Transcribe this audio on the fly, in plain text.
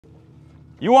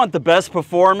You want the best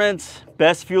performance,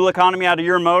 best fuel economy out of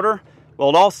your motor? Well,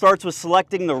 it all starts with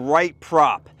selecting the right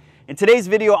prop. In today's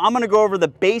video, I'm going to go over the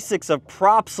basics of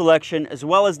prop selection as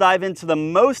well as dive into the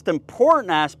most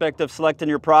important aspect of selecting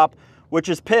your prop, which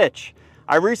is pitch.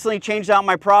 I recently changed out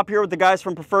my prop here with the guys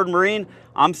from Preferred Marine.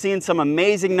 I'm seeing some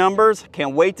amazing numbers.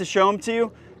 Can't wait to show them to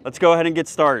you. Let's go ahead and get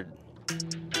started.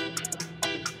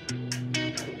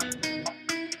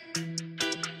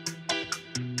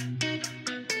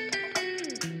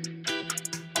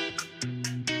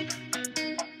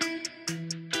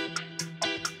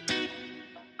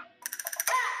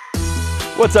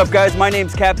 What's up guys, my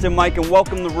name's Captain Mike and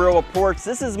welcome to ReelReports.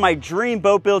 This is my dream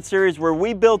boat build series where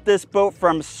we built this boat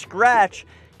from scratch,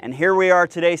 and here we are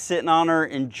today sitting on her,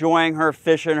 enjoying her,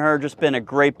 fishing her. Just been a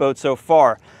great boat so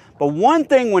far. But one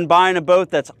thing when buying a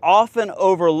boat that's often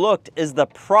overlooked is the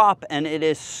prop, and it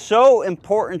is so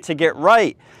important to get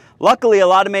right. Luckily, a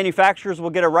lot of manufacturers will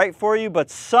get it right for you,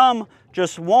 but some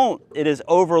just won't. It is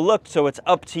overlooked, so it's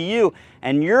up to you.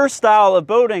 And your style of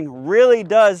boating really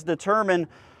does determine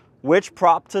which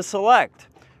prop to select.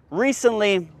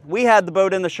 Recently, we had the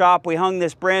boat in the shop. We hung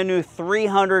this brand new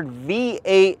 300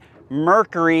 V8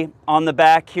 Mercury on the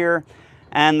back here,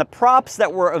 and the props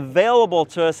that were available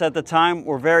to us at the time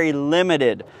were very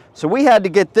limited. So we had to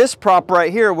get this prop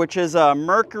right here, which is a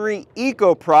Mercury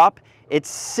Eco prop. It's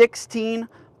 16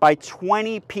 by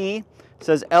 20p. It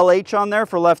says LH on there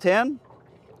for left hand,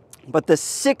 but the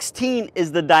 16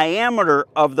 is the diameter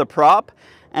of the prop.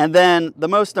 And then the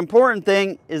most important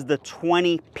thing is the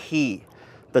 20p,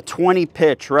 the 20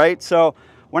 pitch, right? So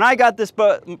when I got this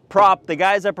prop, the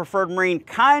guys at Preferred Marine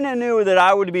kind of knew that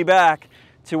I would be back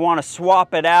to want to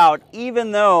swap it out,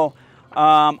 even though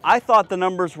I thought the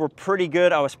numbers were pretty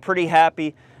good. I was pretty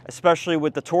happy, especially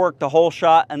with the torque, the hole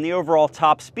shot, and the overall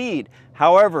top speed.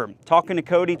 However, talking to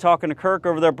Cody, talking to Kirk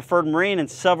over there at Preferred Marine and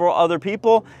several other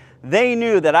people, they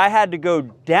knew that I had to go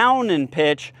down in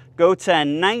pitch, go to a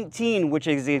 19, which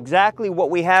is exactly what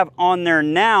we have on there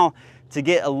now, to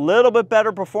get a little bit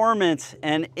better performance.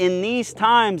 And in these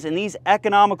times, in these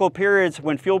economical periods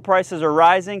when fuel prices are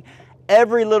rising,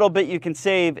 every little bit you can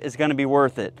save is going to be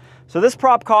worth it. So this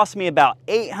prop cost me about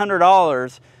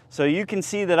 $800. So you can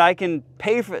see that I can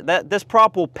pay for that. This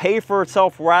prop will pay for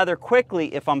itself rather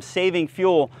quickly if I'm saving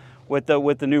fuel with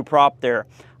the new prop there.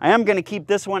 I am going to keep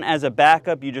this one as a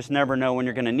backup. You just never know when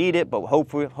you're going to need it, but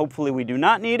hopefully we do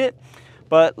not need it.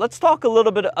 But let's talk a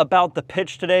little bit about the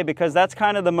pitch today, because that's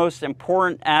kind of the most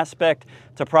important aspect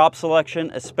to prop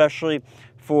selection, especially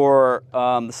for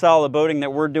the style of boating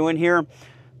that we're doing here.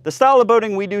 The style of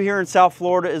boating we do here in South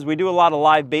Florida is we do a lot of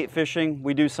live bait fishing.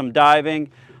 We do some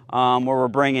diving where we're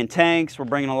bringing tanks, we're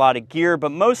bringing a lot of gear, but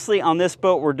mostly on this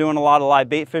boat we're doing a lot of live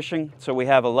bait fishing. So we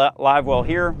have a live well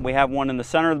here, we have one in the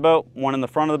center of the boat, one in the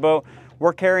front of the boat.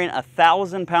 We're carrying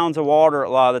 1,000 pounds of water a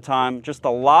lot of the time, just a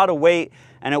lot of weight,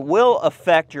 and it will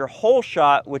affect your hole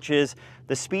shot, which is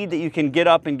the speed that you can get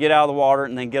up and get out of the water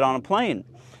and then get on a plane.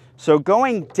 So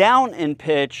going down in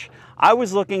pitch, I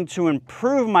was looking to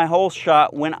improve my hole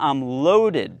shot when I'm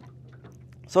loaded.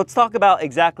 So let's talk about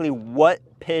exactly what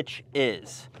pitch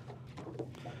is.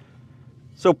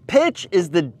 So pitch is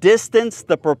the distance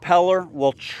the propeller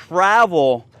will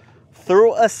travel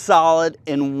through a solid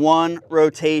in one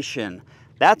rotation.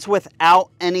 That's without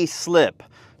any slip.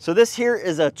 So this here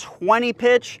is a 20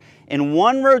 pitch. In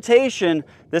one rotation,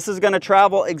 this is going to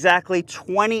travel exactly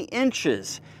 20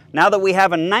 inches. Now that we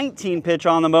have a 19 pitch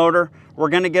on the motor, we're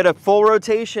going to get a full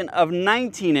rotation of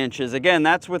 19 inches. Again,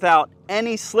 that's without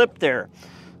any slip there.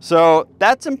 So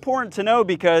that's important to know,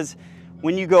 because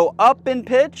when you go up in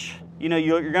pitch, you know,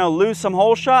 you're going to lose some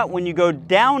hole shot. When you go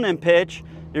down in pitch,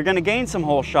 you're going to gain some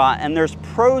hole shot. And there's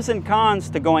pros and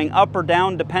cons to going up or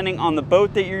down depending on the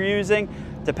boat that you're using,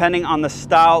 depending on the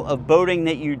style of boating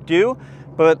that you do.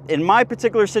 But in my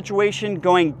particular situation,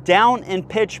 going down in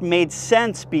pitch made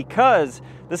sense because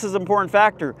this is an important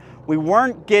factor. We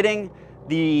weren't getting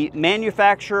the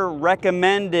manufacturer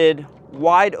recommended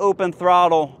wide open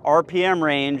throttle RPM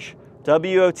range,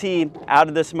 WOT, out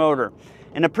of this motor.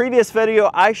 In a previous video,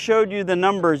 I showed you the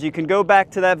numbers. You can go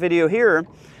back to that video here,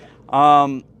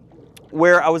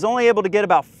 where I was only able to get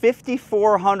about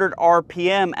 5,400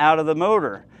 RPM out of the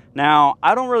motor. Now,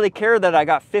 I don't really care that I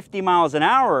got 50 miles an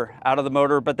hour out of the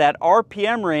motor, but that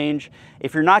RPM range,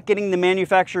 if you're not getting the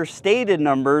manufacturer stated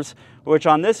numbers, which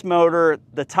on this motor,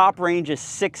 the top range is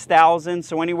 6,000,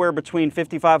 so anywhere between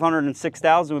 5,500 and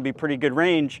 6,000 would be pretty good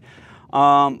range.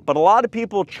 But a lot of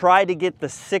people try to get the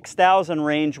 6,000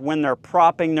 range when they're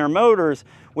propping their motors,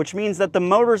 which means that the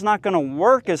motor's not going to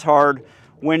work as hard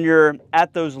when you're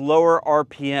at those lower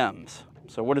RPMs.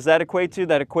 So what does that equate to?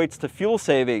 That equates to fuel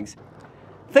savings.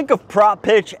 Think of prop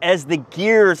pitch as the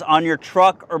gears on your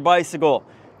truck or bicycle.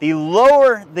 The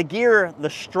lower the gear, the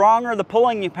stronger the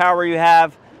pulling power you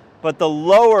have, but the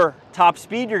lower top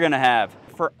speed you're gonna have.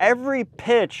 For every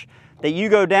pitch that you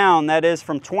go down, that is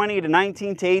from 20 to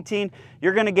 19 to 18,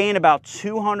 you're gonna gain about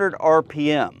 200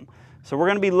 RPM. So we're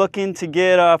gonna be looking to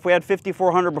get, if we had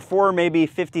 5,400 before, maybe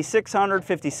 5,600,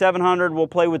 5,700. We'll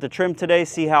play with the trim today,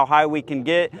 see how high we can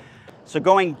get. So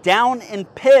going down in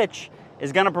pitch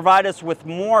is gonna provide us with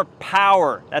more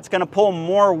power. That's gonna pull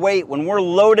more weight. When we're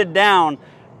loaded down,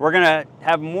 we're gonna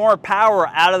have more power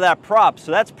out of that prop.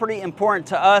 So that's pretty important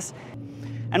to us.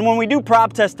 And when we do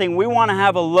prop testing, we wanna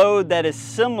have a load that is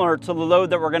similar to the load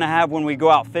that we're gonna have when we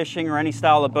go out fishing or any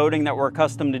style of boating that we're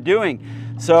accustomed to doing.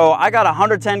 So I got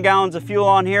 110 gallons of fuel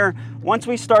on here. Once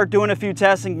we start doing a few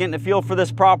tests and getting a feel for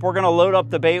this prop, we're gonna load up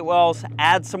the bait wells,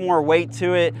 add some more weight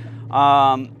to it,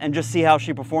 and just see how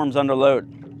she performs under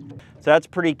load. So that's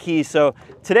pretty key. So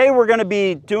today we're gonna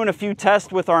be doing a few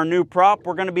tests with our new prop.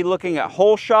 We're gonna be looking at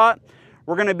hole shot.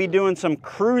 We're gonna be doing some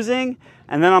cruising,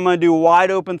 and then I'm gonna do wide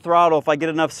open throttle if I get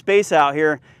enough space out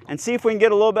here and see if we can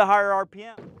get a little bit higher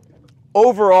RPM.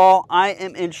 Overall, I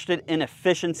am interested in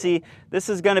efficiency. This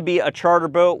is gonna be a charter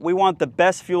boat. We want the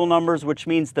best fuel numbers, which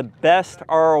means the best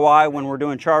ROI when we're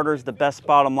doing charters, the best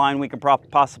bottom line we can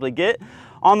possibly get.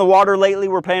 On the water lately,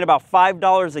 we're paying about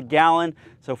 $5 a gallon.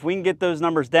 So if we can get those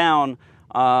numbers down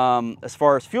as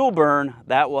far as fuel burn,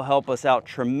 that will help us out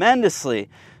tremendously.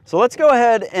 So let's go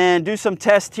ahead and do some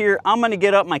tests here. I'm gonna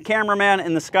get up my cameraman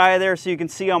in the sky there so you can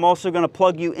see. I'm also gonna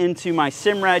plug you into my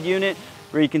Simrad unit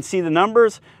where you can see the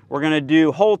numbers. We're gonna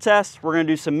do hole tests. We're gonna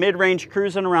do some mid-range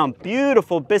cruising around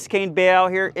beautiful Biscayne Bay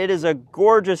out here. It is a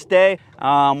gorgeous day.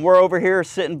 We're over here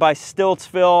sitting by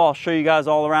Stiltsville. I'll show you guys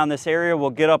all around this area.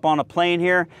 We'll get up on a plane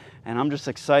here, and I'm just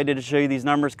excited to show you these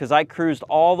numbers because I cruised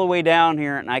all the way down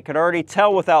here and I could already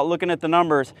tell without looking at the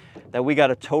numbers that we got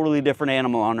a totally different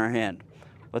animal on our hand.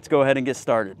 Let's go ahead and get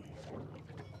started.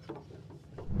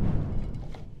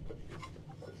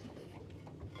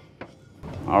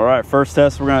 All right, first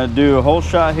test, we're gonna do a hole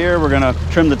shot here. We're gonna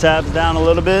trim the tabs down a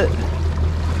little bit,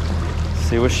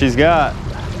 see what she's got.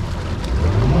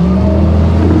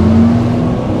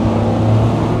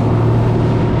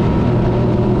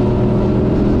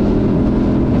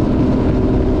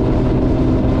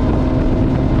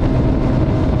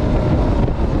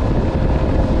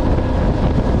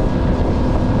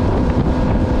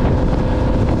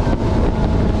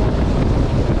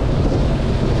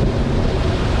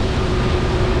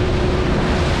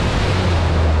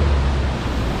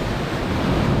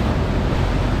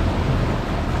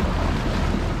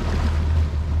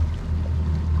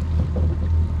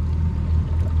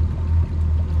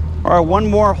 All right, one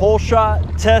more hole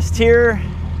shot test here.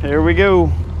 Here we go.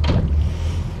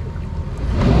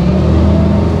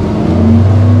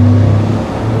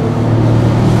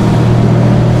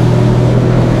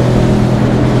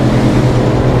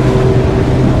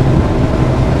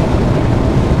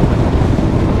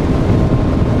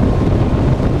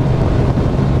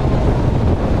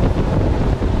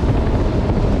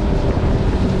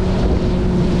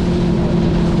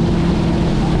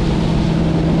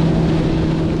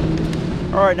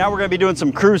 All right, now we're gonna be doing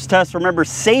some cruise tests. Remember,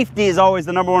 safety is always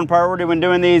the #1 priority when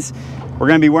doing these. We're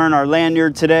gonna be wearing our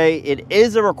lanyard today. It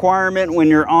is a requirement when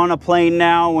you're on a plane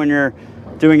now, when you're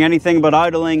doing anything but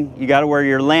idling, you gotta wear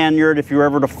your lanyard. If you're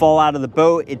ever to fall out of the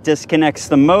boat, it disconnects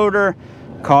the motor,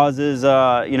 causes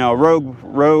you know,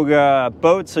 rogue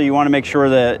boat, so you wanna make sure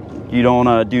that you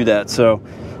don't do that. So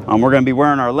we're gonna be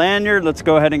wearing our lanyard. Let's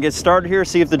go ahead and get started here,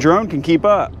 see if the drone can keep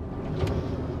up.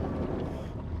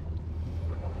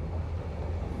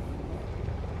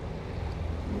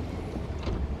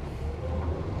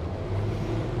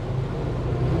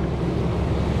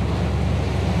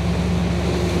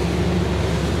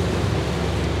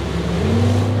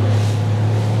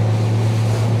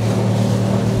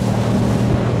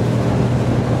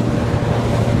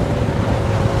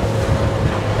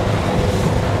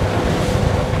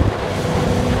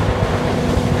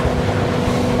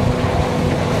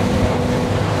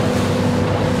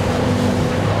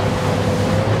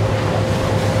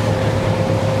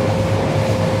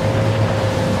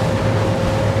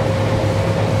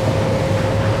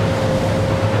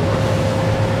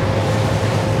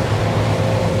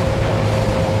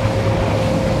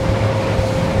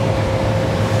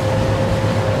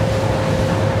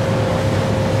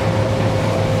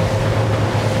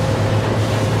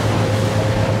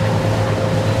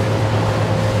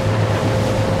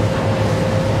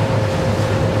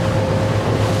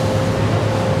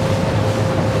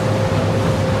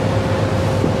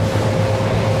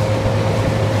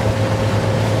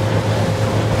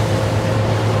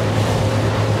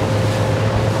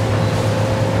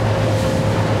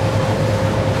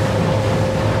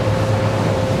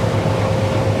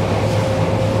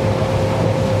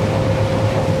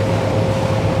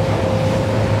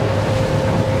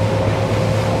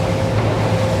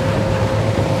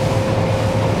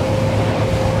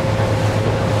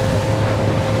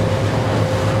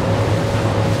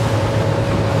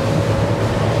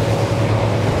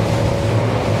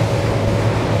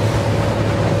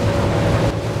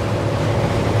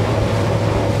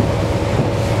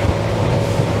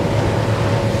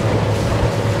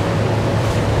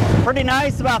 pretty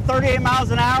nice, about 38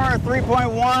 miles an hour,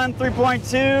 3.1,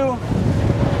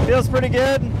 3.2. Feels pretty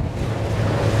good.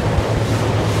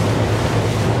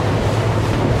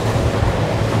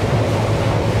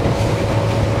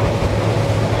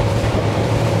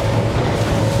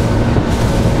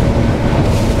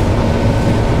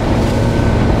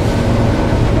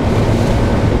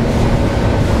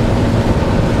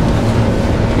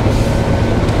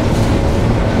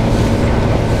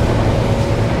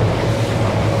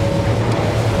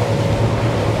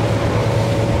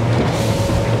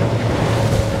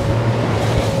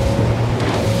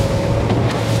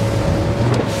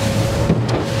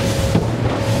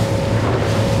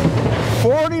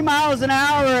 Miles an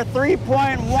hour at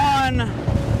 3.1.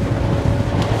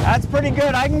 That's pretty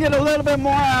good. I can get a little bit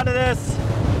more out of this,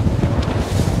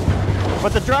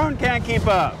 but the drone can't keep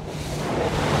up.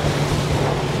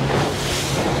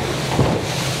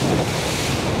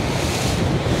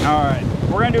 All right,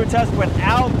 we're gonna do a test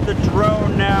without the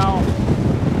drone now.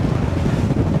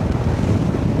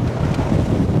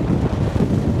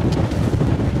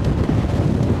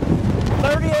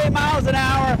 Miles an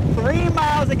hour, 3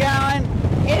 miles a gallon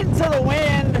into the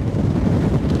wind.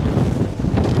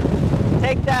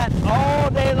 Take that all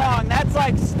day long. That's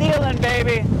like stealing,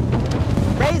 baby.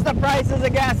 Raise the prices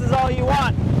of gases all you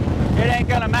want. It ain't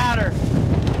gonna matter.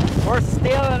 We're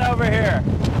stealing over here.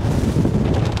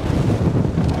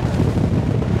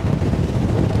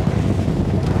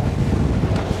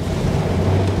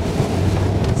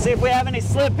 See if we have any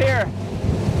slip here.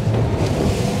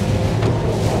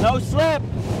 No slip.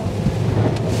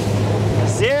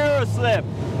 Zero slip.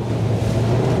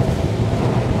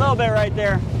 A little bit right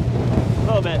there. A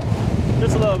little bit.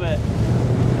 Just a little bit.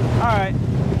 All right.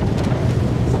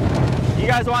 You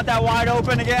guys want that wide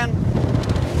open again?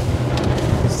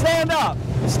 Stand up.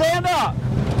 Stand up.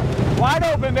 Wide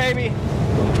open, baby.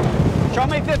 Show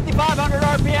me 5,500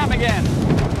 RPM again.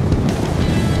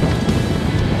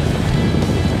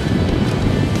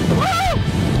 Woo!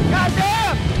 God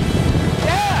damn!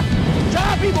 Yeah!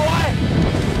 Choppy, boy!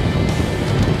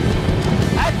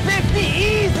 At 50,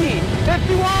 easy.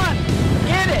 51.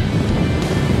 Get it.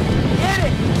 Get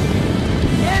it.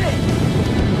 Get it.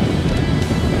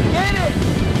 Get it.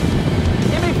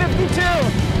 Give me 52.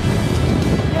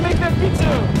 Give me 52.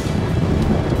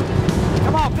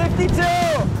 Come on, 52.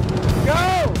 Go.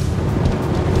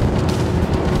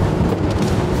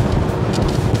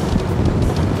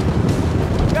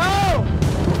 Go.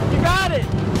 You got it.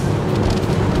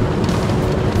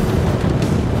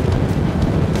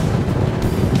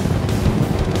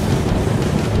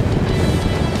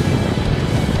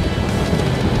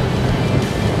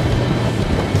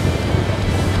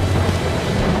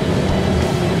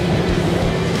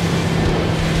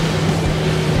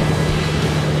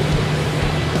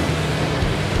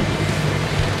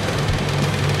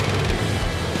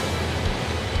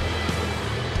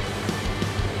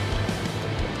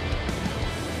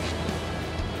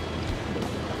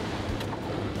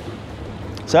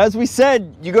 So as we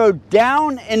said, you go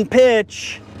down in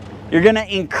pitch, you're gonna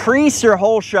increase your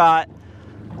hole shot,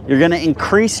 you're gonna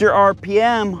increase your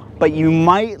RPM, but you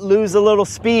might lose a little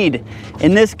speed.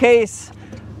 In this case,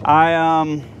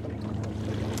 I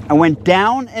went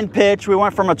down in pitch. We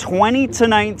went from a 20 to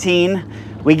 19.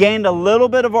 We gained a little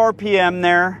bit of RPM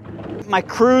there. My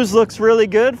cruise looks really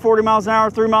good, 40 miles an hour,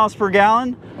 3 miles per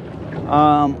gallon.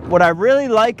 What I really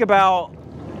like about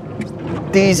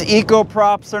these eco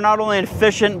props, they're not only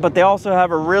efficient, but they also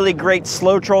have a really great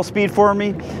slow troll speed for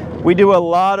me. We do a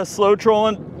lot of slow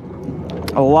trolling,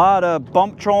 a lot of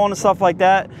bump trolling and stuff like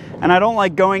that. And I don't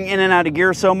like going in and out of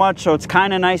gear so much, so it's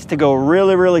kind of nice to go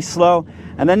really, really slow.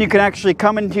 And then you can actually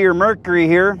come into your Mercury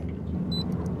here,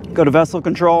 go to vessel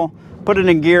control, put it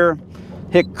in gear,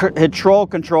 hit troll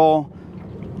control,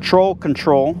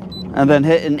 and then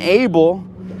hit enable.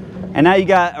 And now you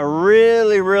got a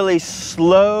really, really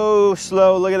slow,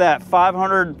 look at that,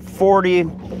 540,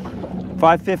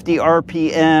 550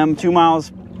 RPM, 2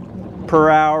 miles per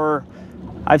hour.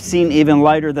 I've seen even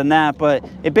lighter than that, but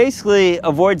it basically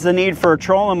avoids the need for a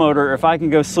trolling motor if I can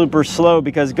go super slow,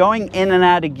 because going in and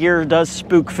out of gear does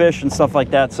spook fish and stuff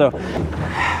like that. So,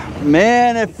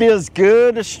 man, it feels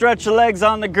good to stretch the legs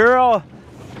on the girl.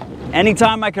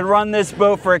 Anytime I can run this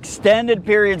boat for extended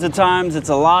periods of times, it's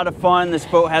a lot of fun. This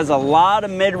boat has a lot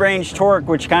of mid-range torque,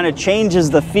 which kind of changes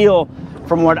the feel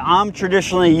from what I'm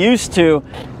traditionally used to,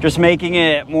 just making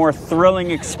it a more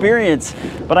thrilling experience.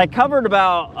 But I covered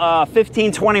about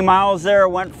 15, 20 miles there.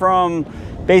 Went from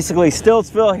basically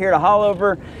Stiltsville here to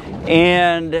Hollover,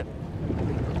 and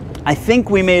I think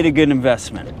we made a good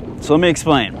investment. So let me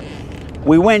explain.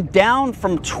 We went down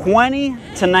from 20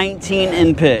 to 19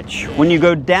 in pitch. When you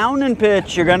go down in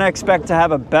pitch, you're gonna expect to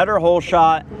have a better hole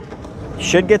shot,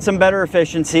 should get some better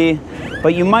efficiency,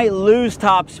 but you might lose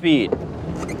top speed.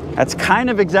 That's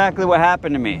kind of exactly what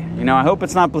happened to me. You know, I hope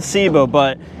it's not placebo,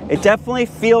 but it definitely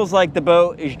feels like the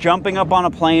boat is jumping up on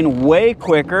a plane way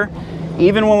quicker,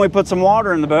 even when we put some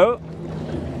water in the boat.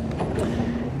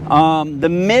 The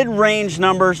mid-range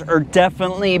numbers are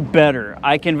definitely better.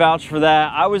 I can vouch for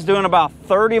that. I was doing about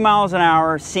 30 miles an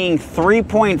hour, seeing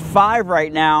 3.5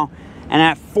 right now, and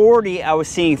at 40, I was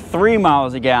seeing 3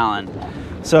 miles a gallon.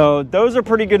 So those are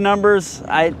pretty good numbers.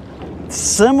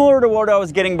 Similar to what I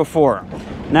was getting before.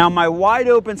 Now my wide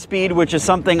open speed, which is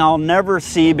something I'll never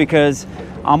see because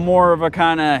I'm more of a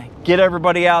kind of get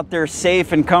everybody out there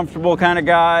safe and comfortable kind of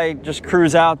guy, just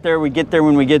cruise out there, we get there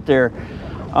when we get there.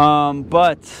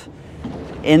 But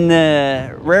in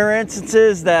the rare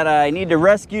instances that I need to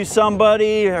rescue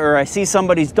somebody, or I see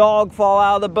somebody's dog fall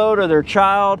out of the boat or their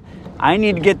child, I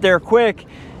need to get there quick.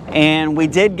 And we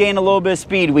did gain a little bit of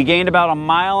speed. We gained about 1.5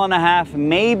 miles,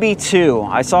 maybe 2.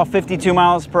 I saw 52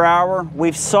 miles per hour.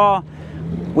 We saw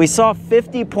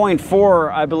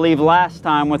 50.4, I believe, last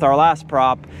time with our last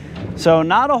prop. So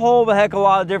not a whole heck of a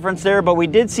lot of difference there, but we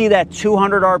did see that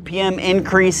 200 RPM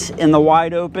increase in the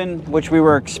wide open, which we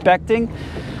were expecting.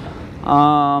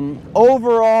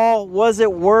 Overall, was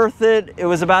it worth it? It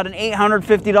was about an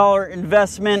 $850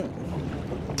 investment.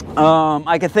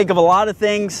 I could think of a lot of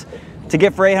things to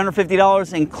get for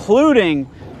 $850, including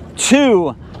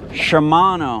 2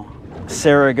 Shimano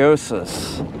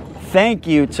Saragosas. Thank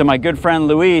you to my good friend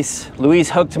Luis. Luis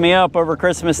hooked me up over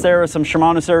Christmas there with some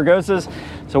Shimano Saragosas.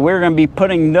 So we're gonna be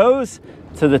putting those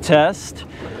to the test.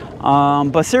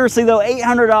 But seriously though,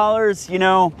 $800, you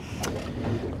know,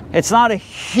 it's not a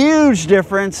huge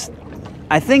difference.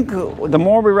 I think the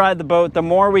more we ride the boat, the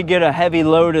more we get a heavy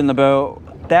load in the boat,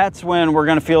 that's when we're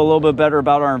gonna feel a little bit better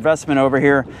about our investment over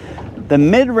here. The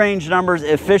mid-range numbers,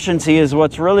 efficiency is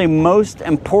what's really most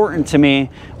important to me.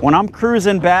 When I'm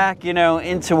cruising back, you know,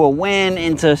 into a wind,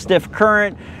 into a stiff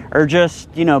current, or just,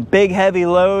 you know, big heavy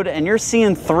load, and you're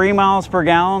seeing 3 miles per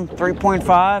gallon,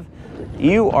 3.5,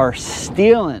 you are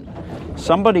stealing.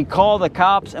 Somebody call the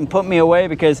cops and put me away,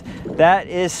 because that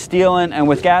is stealing. And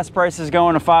with gas prices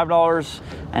going to $5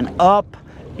 and up,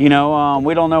 you know,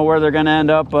 we don't know where they're gonna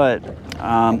end up, but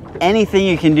anything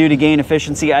you can do to gain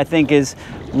efficiency, I think, is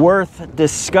worth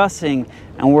discussing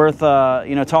and worth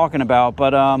you know, talking about.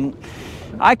 But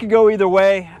I could go either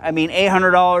way. I mean,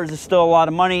 $800 is still a lot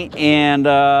of money, and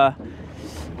I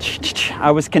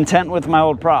was content with my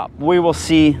old prop. We will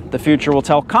see. The future will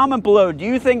tell. Comment below, do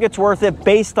you think it's worth it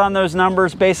based on those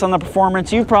numbers, based on the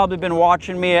performance? You've probably been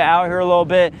watching me out here a little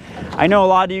bit. I know a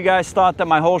lot of you guys thought that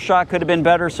my whole shot could have been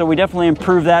better, so we definitely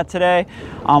improved that today.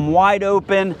 I'm wide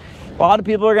open. A lot of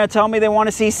people are going to tell me they want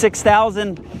to see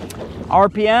 6,000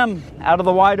 RPM out of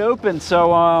the wide open.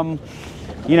 So,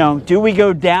 you know, do we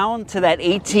go down to that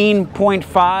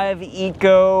 18.5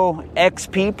 Eco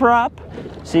XP prop?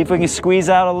 See if we can squeeze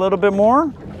out a little bit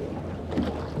more.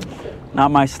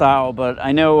 Not my style, but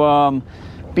I know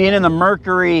being in the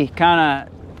Mercury kind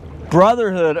of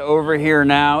brotherhood over here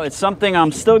now, it's something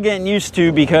I'm still getting used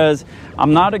to, because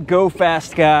I'm not a go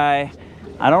fast guy.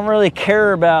 I don't really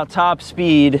care about top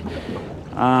speed.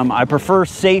 I prefer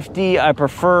safety, I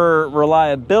prefer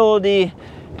reliability,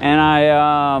 and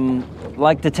I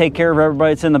like to take care of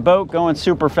everybody that's in the boat. Going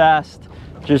super fast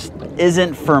just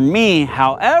isn't for me.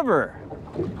 However,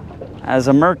 as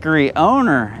a Mercury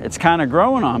owner, it's kind of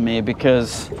growing on me,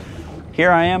 because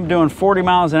here I am doing 40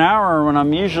 miles an hour when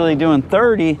I'm usually doing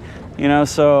 30, you know,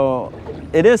 so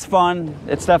it is fun.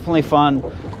 It's definitely fun,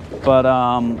 but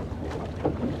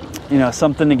you know,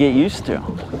 something to get used to.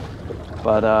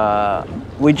 But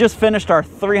we just finished our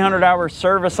 300-hour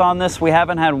service on this. We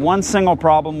haven't had one single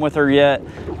problem with her yet.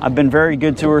 I've been very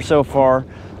good to her so far.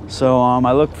 So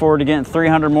I look forward to getting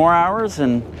 300 more hours,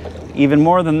 and even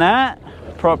more than that,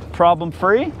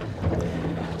 problem-free.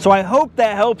 So I hope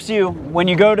that helps you when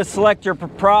you go to select your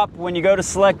prop, when you go to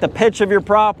select the pitch of your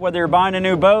prop, whether you're buying a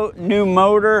new boat, new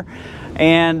motor,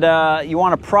 and you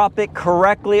want to prop it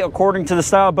correctly according to the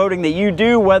style of boating that you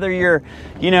do, whether you're,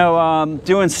 you know,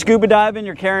 doing scuba diving,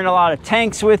 you're carrying a lot of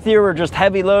tanks with you, or just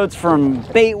heavy loads from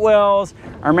bait wells,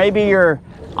 or maybe you're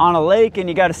on a lake and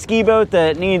you got a ski boat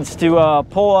that needs to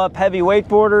pull up heavy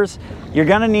wakeboarders, you're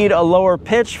gonna need a lower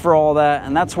pitch for all that.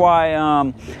 And that's why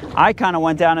I kind of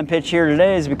went down and pitch here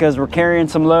today, is because we're carrying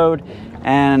some load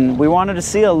and we wanted to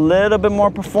see a little bit more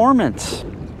performance.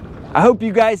 I hope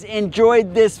you guys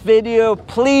enjoyed this video.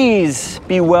 Please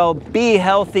be well, be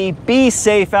healthy, be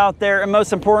safe out there, and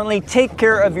most importantly, take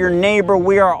care of your neighbor.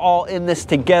 We are all in this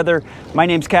together. My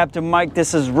name's Captain Mike.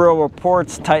 This is Real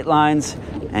Reports, tight lines,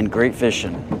 and great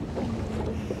fishing.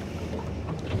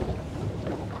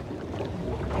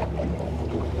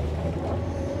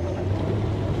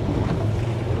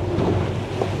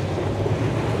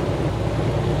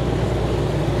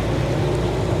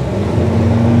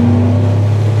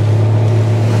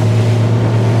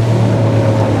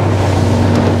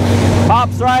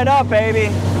 Right up, baby.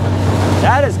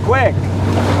 That is quick.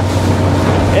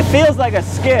 It feels like a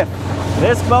skiff.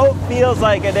 This boat feels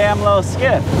like a damn little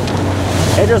skiff.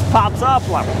 It just pops up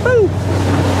like boo,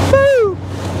 boo,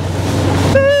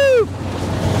 boo.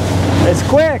 It's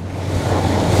quick.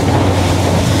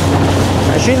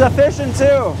 She's efficient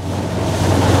too.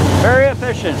 Very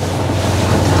efficient.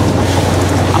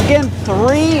 I'm getting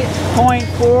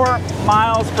 3.4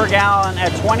 miles per gallon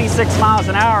at 26 miles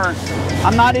an hour.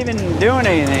 I'm not even doing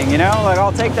anything, you know? Like,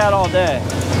 I'll take that all day.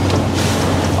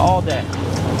 All day.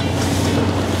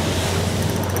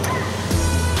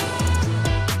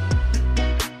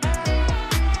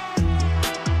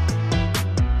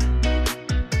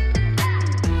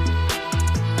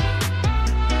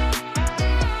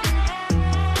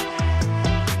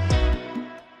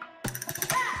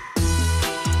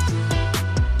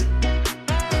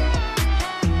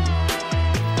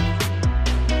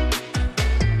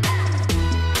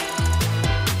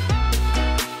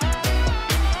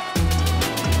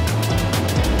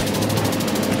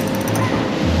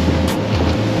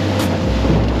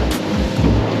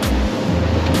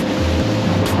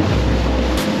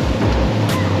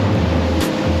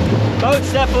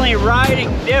 Boat's definitely riding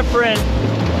different.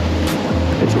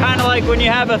 It's kind of like when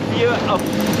you have a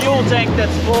fuel tank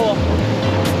that's full.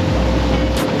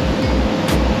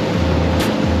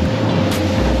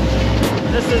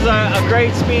 This is a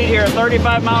great speed here,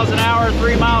 35 miles an hour,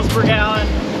 3 miles per gallon.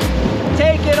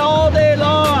 Take it all day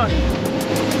long.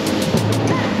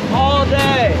 All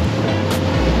day.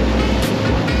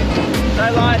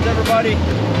 Tight lines, everybody.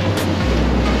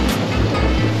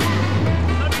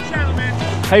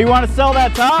 Hey, you want to sell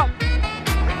that top?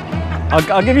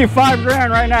 I'll give you $5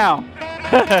 grand right now.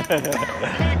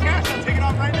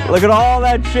 Look at all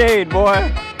that shade, boy. Yeah,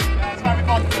 that's why we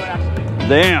called it actually.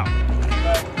 Damn.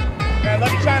 Yeah,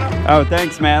 love your channel. Oh,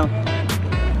 thanks, man.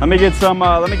 Let me get some.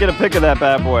 Let me get a pic of that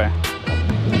bad boy.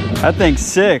 That thing's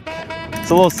sick.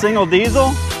 It's a little single diesel.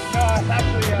 No, it's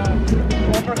actually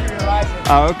full Mercury Horizon.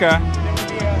 Oh, okay. It would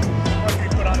be a Mercury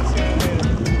put on the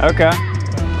ceiling. Okay.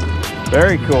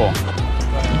 Very cool.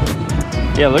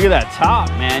 Yeah, look at that top,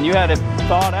 man. You had it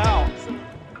thought out.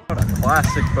 What a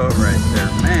classic boat right there,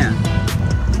 man.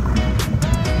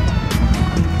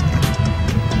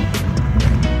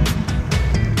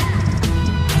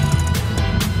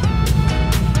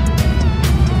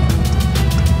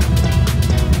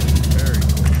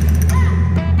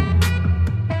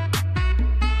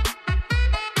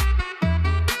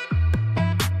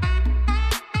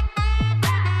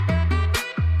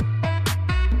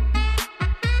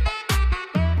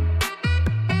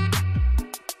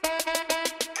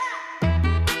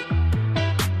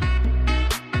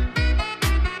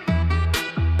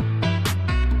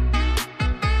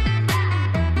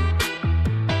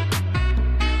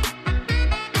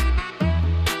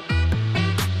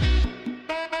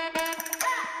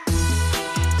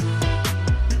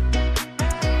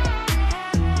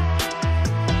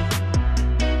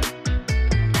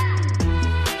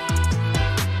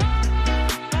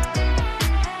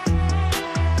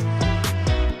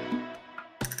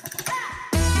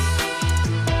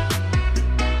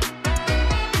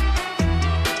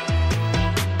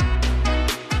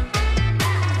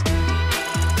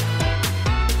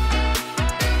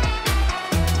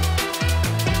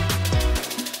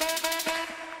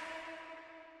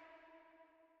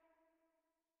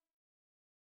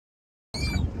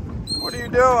 What are you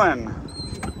doing?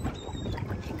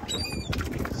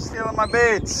 Stealing my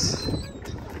baits.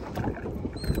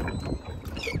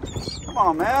 Come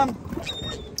on, man.